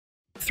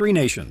Three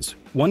nations,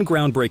 one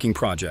groundbreaking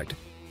project.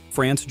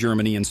 France,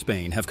 Germany, and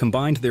Spain have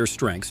combined their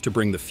strengths to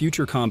bring the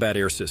Future Combat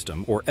Air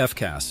System, or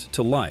FCAS,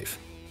 to life.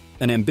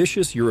 An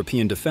ambitious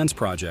European defense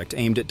project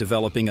aimed at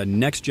developing a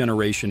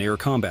next-generation air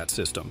combat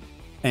system.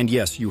 And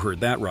yes, you heard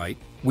that right,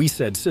 we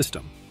said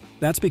system.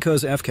 That's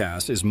because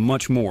FCAS is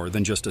much more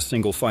than just a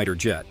single fighter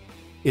jet.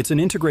 It's an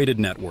integrated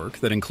network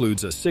that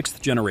includes a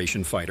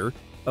sixth-generation fighter,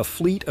 a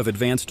fleet of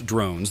advanced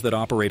drones that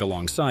operate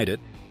alongside it,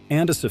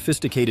 and a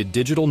sophisticated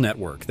digital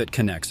network that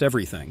connects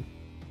everything.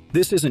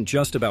 This isn't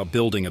just about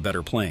building a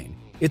better plane.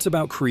 It's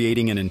about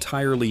creating an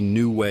entirely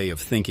new way of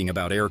thinking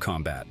about air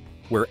combat,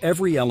 where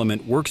every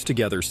element works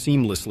together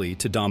seamlessly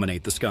to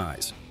dominate the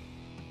skies.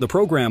 The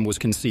program was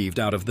conceived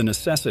out of the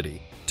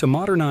necessity to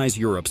modernize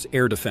Europe's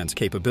air defense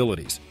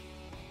capabilities.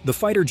 The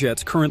fighter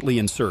jets currently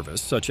in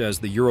service, such as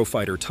the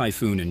Eurofighter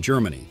Typhoon in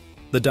Germany,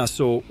 the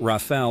Dassault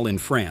Rafale in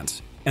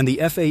France, and the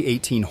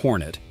Fa-18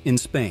 Hornet in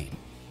Spain.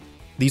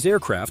 These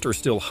aircraft are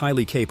still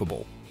highly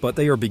capable, but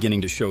they are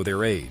beginning to show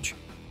their age.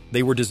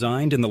 They were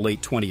designed in the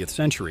late 20th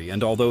century,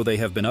 and although they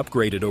have been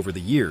upgraded over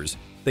the years,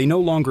 they no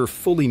longer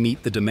fully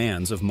meet the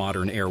demands of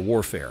modern air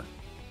warfare.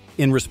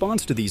 In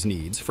response to these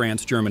needs,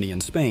 France, Germany,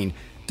 and Spain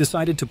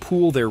decided to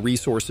pool their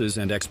resources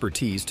and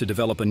expertise to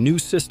develop a new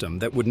system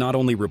that would not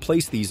only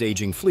replace these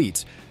aging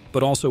fleets,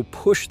 but also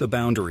push the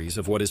boundaries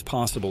of what is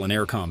possible in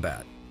air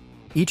combat.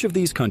 Each of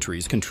these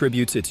countries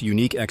contributes its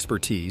unique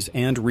expertise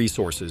and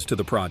resources to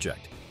the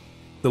project.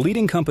 The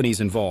leading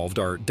companies involved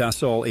are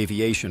Dassault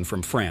Aviation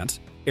from France,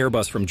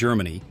 Airbus from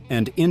Germany,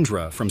 and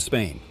Indra from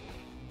Spain.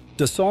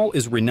 Dassault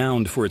is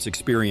renowned for its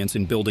experience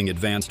in building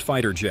advanced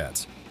fighter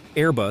jets.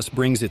 Airbus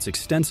brings its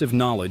extensive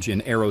knowledge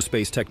in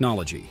aerospace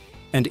technology,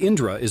 and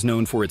Indra is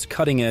known for its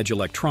cutting-edge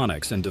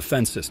electronics and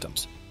defense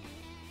systems.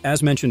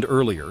 As mentioned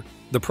earlier,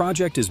 the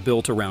project is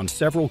built around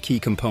several key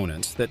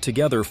components that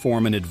together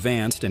form an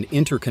advanced and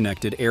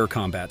interconnected air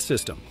combat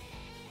system.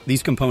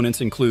 These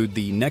components include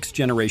the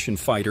next-generation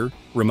fighter,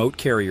 remote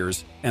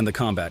carriers, and the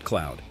combat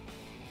cloud.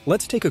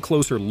 Let's take a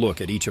closer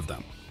look at each of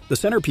them. The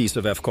centerpiece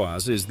of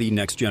FCAS is the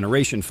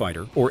next-generation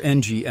fighter, or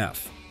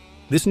NGF.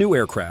 This new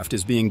aircraft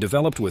is being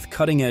developed with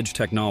cutting-edge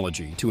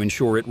technology to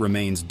ensure it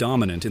remains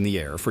dominant in the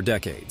air for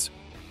decades.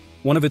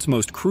 One of its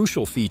most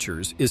crucial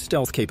features is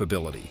stealth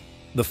capability.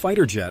 The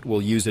fighter jet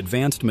will use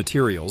advanced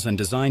materials and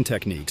design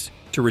techniques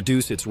to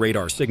reduce its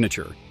radar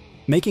signature,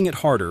 making it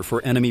harder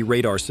for enemy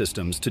radar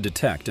systems to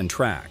detect and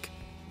track.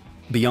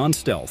 Beyond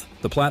stealth,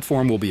 the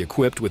platform will be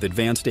equipped with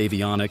advanced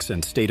avionics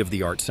and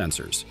state-of-the-art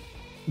sensors.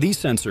 These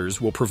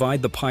sensors will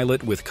provide the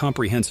pilot with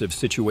comprehensive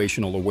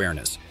situational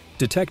awareness,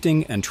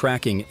 detecting and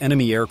tracking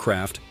enemy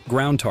aircraft,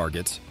 ground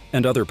targets,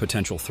 and other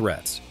potential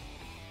threats.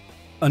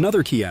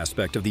 Another key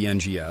aspect of the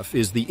NGF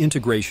is the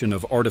integration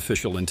of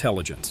artificial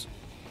intelligence.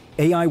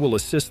 AI will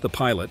assist the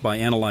pilot by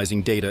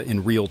analyzing data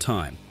in real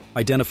time,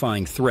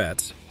 identifying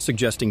threats,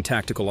 suggesting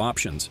tactical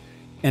options,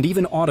 and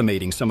even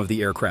automating some of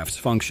the aircraft's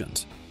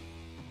functions.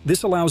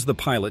 This allows the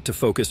pilot to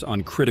focus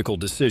on critical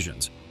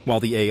decisions, while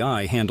the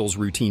AI handles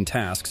routine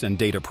tasks and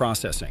data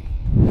processing.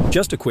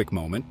 Just a quick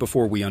moment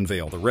before we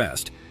unveil the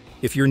rest.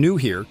 If you're new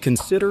here,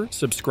 consider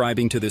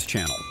subscribing to this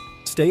channel.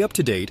 Stay up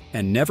to date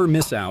and never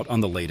miss out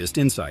on the latest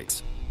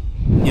insights.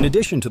 In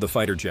addition to the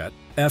fighter jet,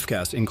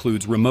 FCAS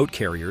includes remote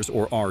carriers,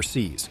 or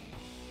RCs.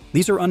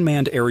 These are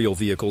unmanned aerial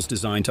vehicles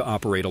designed to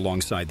operate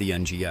alongside the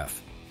NGF.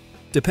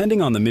 Depending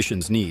on the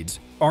mission's needs,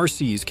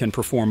 RCs can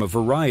perform a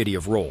variety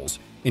of roles,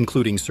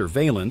 including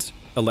surveillance,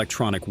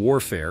 electronic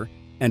warfare,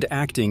 and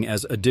acting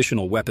as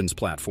additional weapons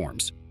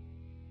platforms.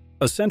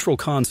 A central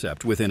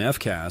concept within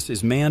FCAS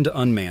is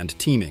manned-unmanned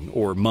teaming,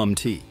 or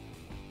MUM-T.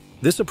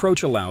 This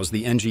approach allows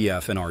the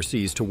NGF and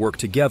RCs to work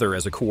together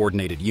as a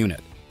coordinated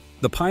unit.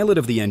 The pilot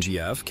of the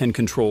NGF can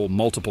control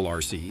multiple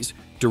RCs,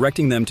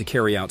 directing them to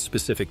carry out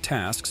specific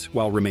tasks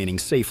while remaining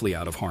safely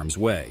out of harm's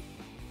way.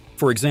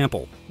 For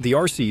example, the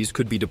RCs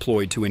could be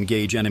deployed to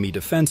engage enemy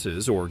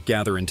defenses or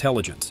gather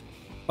intelligence,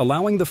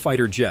 allowing the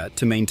fighter jet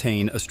to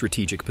maintain a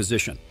strategic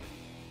position.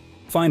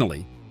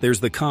 Finally, there's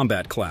the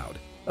combat cloud,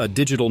 a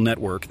digital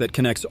network that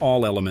connects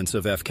all elements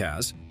of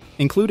FCAS,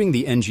 including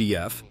the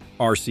NGF,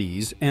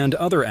 RCs, and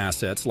other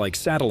assets like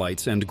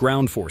satellites and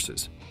ground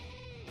forces.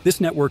 This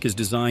network is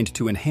designed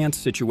to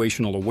enhance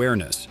situational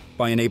awareness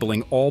by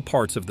enabling all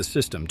parts of the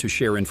system to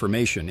share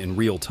information in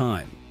real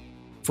time.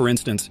 For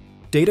instance,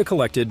 data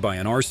collected by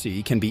an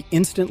RC can be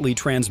instantly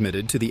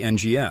transmitted to the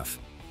NGF,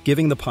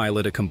 giving the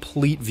pilot a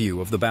complete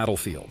view of the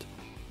battlefield.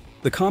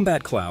 The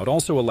combat cloud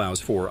also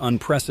allows for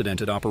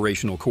unprecedented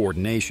operational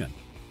coordination.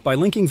 By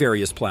linking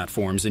various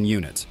platforms and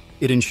units,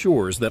 it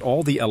ensures that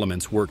all the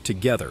elements work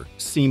together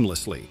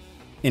seamlessly,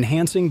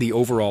 enhancing the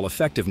overall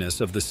effectiveness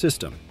of the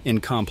system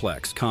in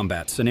complex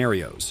combat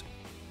scenarios.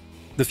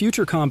 The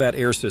Future Combat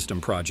Air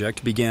System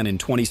project began in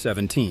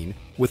 2017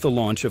 with the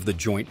launch of the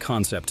Joint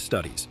Concept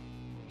Studies.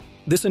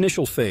 This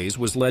initial phase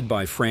was led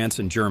by France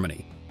and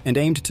Germany and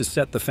aimed to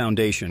set the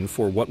foundation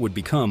for what would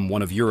become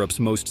one of Europe's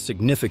most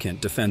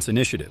significant defense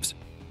initiatives.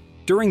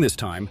 During this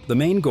time, the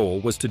main goal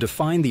was to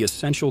define the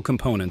essential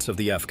components of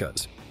the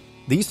FCAS.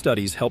 These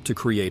studies helped to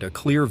create a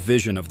clear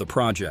vision of the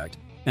project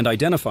and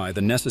identify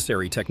the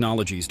necessary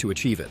technologies to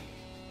achieve it.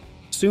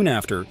 Soon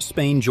after,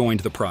 Spain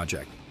joined the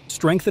project,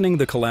 strengthening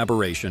the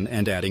collaboration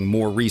and adding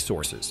more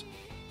resources.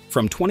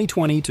 From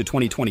 2020 to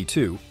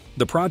 2022,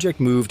 the project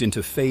moved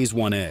into Phase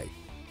 1A,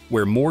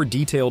 where more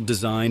detailed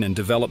design and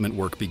development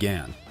work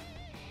began.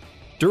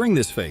 During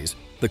this phase,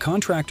 the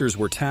contractors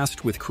were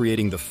tasked with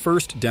creating the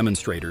first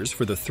demonstrators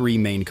for the three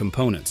main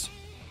components.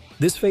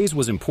 This phase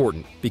was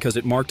important because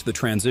it marked the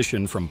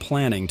transition from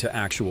planning to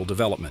actual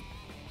development.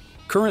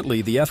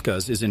 Currently, the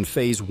FCAS is in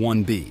Phase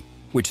 1B,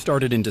 which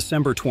started in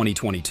December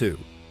 2022.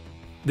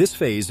 This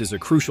phase is a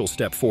crucial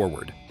step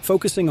forward,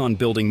 focusing on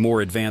building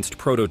more advanced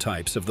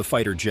prototypes of the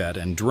fighter jet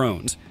and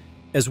drones,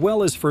 as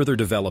well as further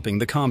developing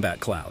the combat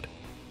cloud.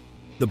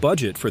 The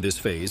budget for this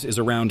phase is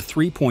around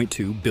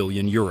 3.2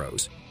 billion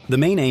euros. The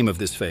main aim of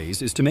this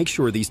phase is to make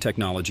sure these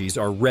technologies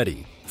are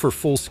ready for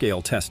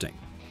full-scale testing.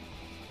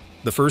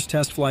 The first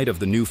test flight of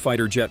the new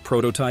fighter jet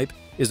prototype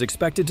is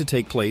expected to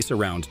take place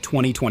around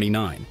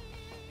 2029.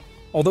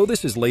 Although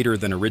this is later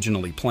than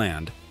originally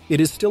planned, it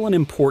is still an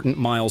important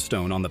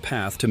milestone on the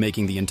path to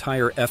making the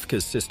entire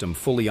FCAS system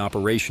fully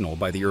operational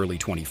by the early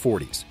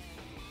 2040s.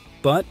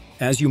 But,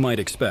 as you might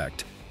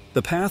expect,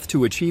 the path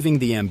to achieving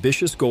the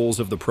ambitious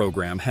goals of the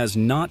program has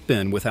not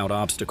been without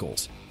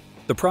obstacles.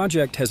 The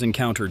project has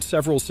encountered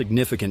several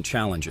significant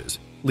challenges,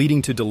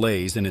 leading to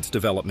delays in its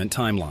development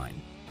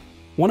timeline.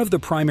 One of the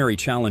primary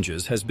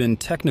challenges has been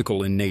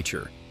technical in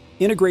nature.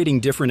 Integrating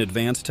different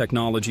advanced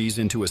technologies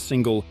into a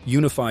single,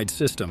 unified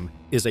system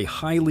is a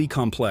highly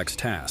complex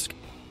task.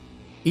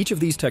 Each of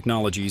these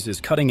technologies is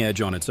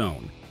cutting-edge on its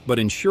own, but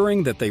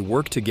ensuring that they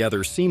work together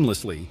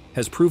seamlessly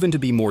has proven to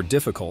be more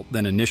difficult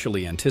than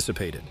initially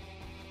anticipated.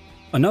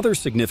 Another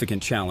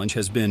significant challenge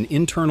has been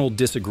internal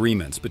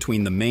disagreements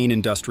between the main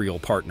industrial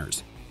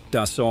partners,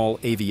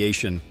 Dassault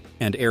Aviation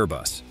and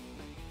Airbus.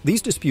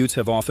 These disputes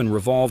have often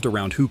revolved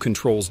around who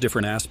controls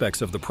different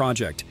aspects of the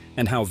project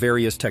and how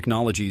various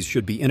technologies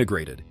should be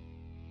integrated.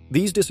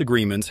 These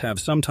disagreements have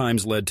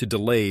sometimes led to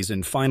delays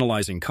in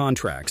finalizing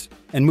contracts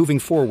and moving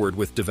forward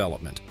with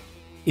development.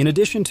 In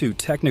addition to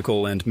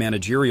technical and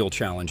managerial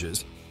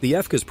challenges, the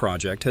FCAS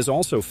project has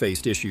also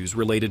faced issues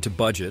related to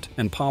budget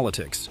and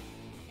politics.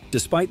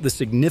 Despite the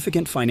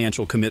significant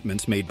financial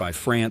commitments made by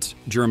France,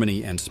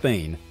 Germany, and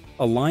Spain,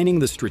 aligning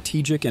the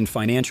strategic and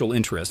financial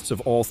interests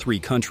of all three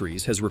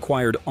countries has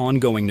required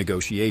ongoing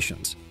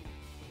negotiations.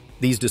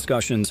 These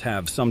discussions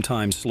have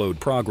sometimes slowed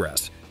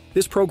progress.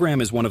 This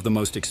program is one of the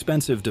most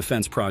expensive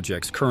defense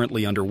projects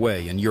currently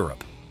underway in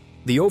Europe.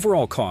 The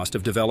overall cost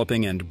of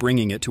developing and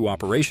bringing it to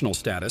operational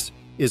status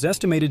is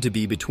estimated to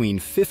be between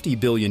 50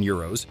 billion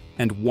euros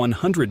and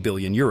 100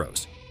 billion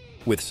euros,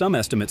 with some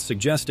estimates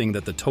suggesting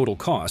that the total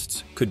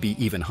costs could be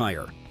even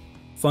higher.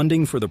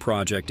 Funding for the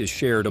project is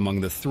shared among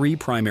the three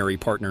primary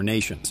partner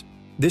nations.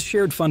 This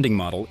shared funding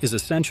model is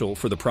essential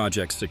for the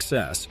project's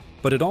success,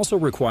 but it also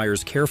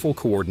requires careful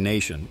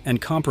coordination and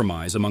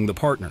compromise among the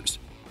partners.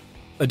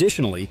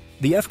 Additionally,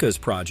 the FCAS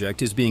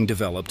project is being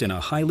developed in a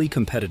highly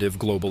competitive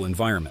global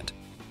environment.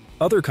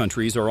 Other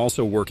countries are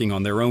also working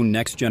on their own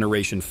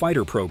next-generation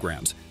fighter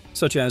programs,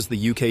 such as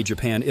the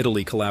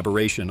UK-Japan-Italy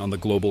collaboration on the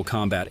Global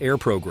Combat Air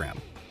Program,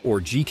 or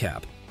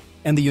GCAP,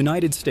 and the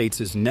United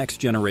States' Next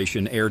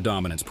Generation Air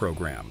Dominance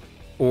Program,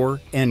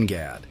 or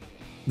NGAD.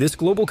 This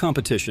global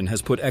competition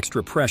has put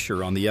extra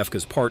pressure on the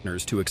FCAS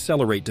partners to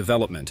accelerate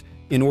development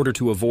in order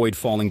to avoid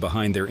falling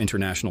behind their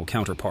international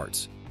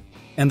counterparts.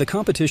 And the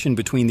competition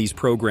between these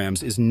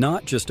programs is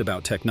not just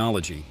about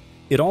technology,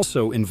 it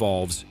also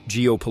involves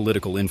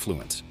geopolitical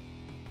influence.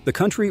 The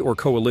country or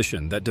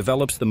coalition that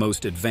develops the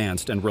most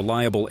advanced and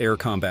reliable air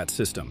combat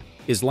system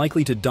is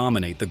likely to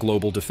dominate the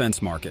global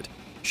defense market,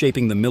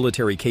 shaping the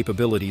military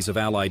capabilities of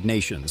allied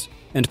nations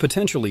and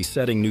potentially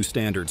setting new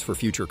standards for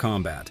future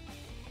combat.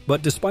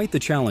 But despite the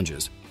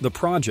challenges, the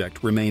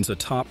project remains a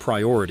top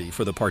priority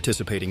for the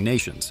participating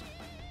nations.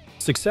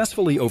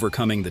 Successfully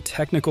overcoming the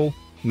technical,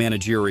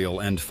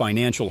 managerial, and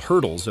financial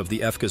hurdles of the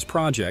FCAS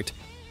project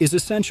is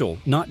essential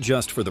not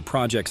just for the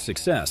project's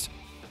success,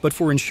 but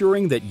for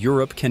ensuring that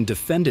Europe can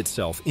defend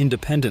itself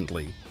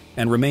independently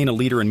and remain a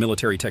leader in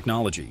military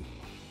technology.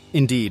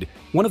 Indeed,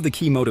 one of the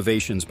key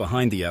motivations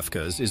behind the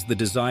FCAS is the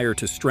desire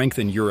to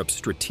strengthen Europe's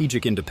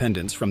strategic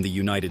independence from the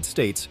United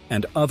States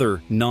and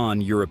other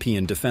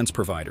non-European defense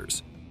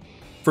providers.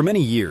 For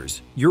many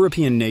years,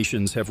 European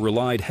nations have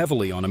relied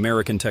heavily on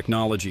American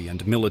technology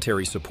and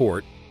military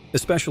support,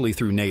 especially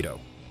through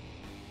NATO.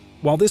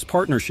 While this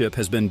partnership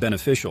has been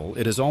beneficial,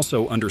 it has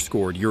also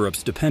underscored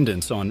Europe's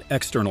dependence on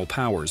external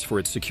powers for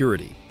its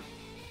security.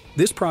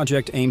 This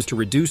project aims to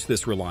reduce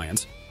this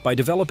reliance by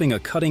developing a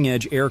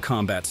cutting-edge air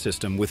combat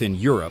system within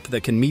Europe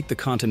that can meet the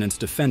continent's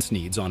defense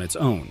needs on its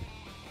own.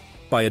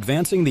 By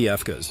advancing the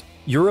FCAS,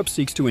 Europe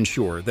seeks to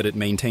ensure that it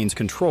maintains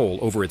control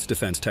over its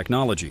defense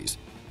technologies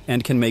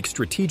and can make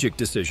strategic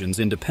decisions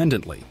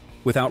independently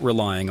without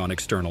relying on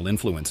external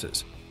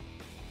influences.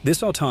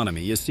 This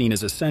autonomy is seen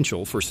as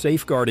essential for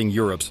safeguarding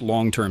Europe's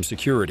long-term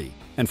security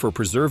and for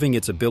preserving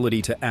its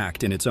ability to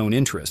act in its own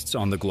interests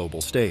on the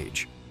global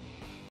stage.